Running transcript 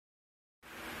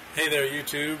Hey there,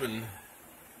 YouTube, and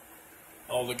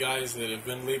all the guys that have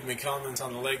been leaving me comments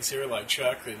on the legs here, like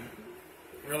Chuck, that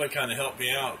really kind of helped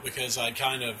me out because I'd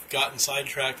kind of gotten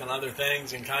sidetracked on other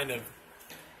things and kind of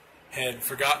had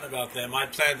forgotten about them. I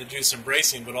planned to do some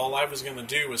bracing, but all I was going to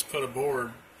do was put a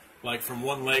board like from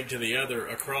one leg to the other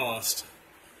across.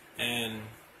 And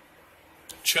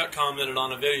Chuck commented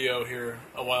on a video here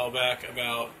a while back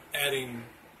about adding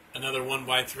another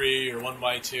 1x3 or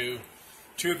 1x2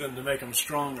 to them to make them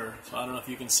stronger. So I don't know if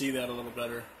you can see that a little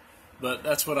better, but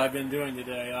that's what I've been doing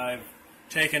today. I've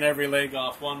taken every leg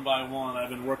off one by one. I've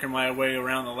been working my way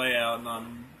around the layout, and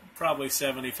I'm probably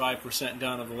 75%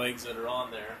 done of the legs that are on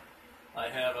there. I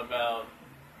have about,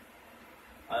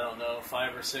 I don't know,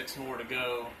 5 or 6 more to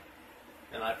go,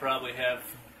 and I probably have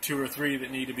 2 or 3 that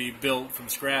need to be built from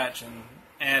scratch and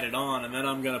added on, and then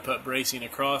I'm going to put bracing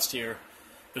across here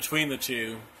between the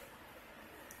two.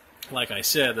 Like I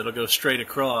said, that'll go straight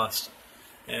across,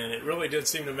 and it really did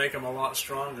seem to make them a lot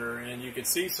stronger. And you could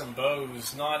see some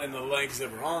bows, not in the legs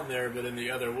that were on there, but in the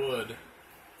other wood,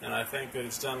 and I think that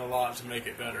it's done a lot to make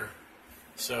it better.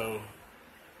 So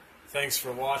thanks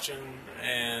for watching,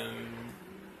 and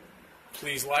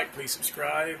please like, please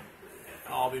subscribe.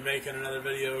 I'll be making another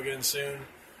video again soon.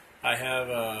 I have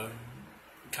a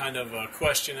kind of a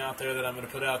question out there that I'm going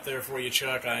to put out there for you,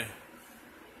 Chuck.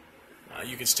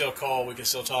 You can still call, we can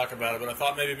still talk about it, but I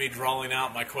thought maybe me drawing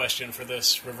out my question for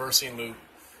this reversing loop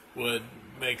would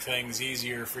make things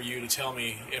easier for you to tell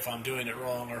me if I'm doing it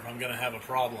wrong or if I'm going to have a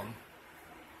problem.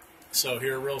 So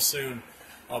here real soon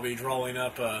I'll be drawing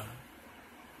up a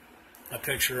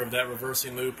picture of that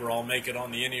reversing loop, or I'll make it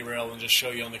on the any rail and just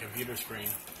show you on the computer screen.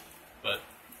 But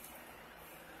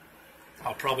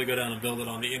I'll probably go down and build it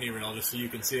on the any rail just so you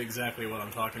can see exactly what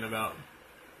I'm talking about.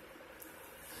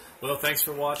 Well, thanks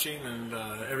for watching, and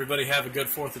everybody have a good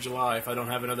 4th of July. If I don't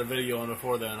have another video on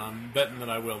before then, I'm betting that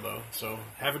I will, though. So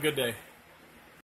have a good day.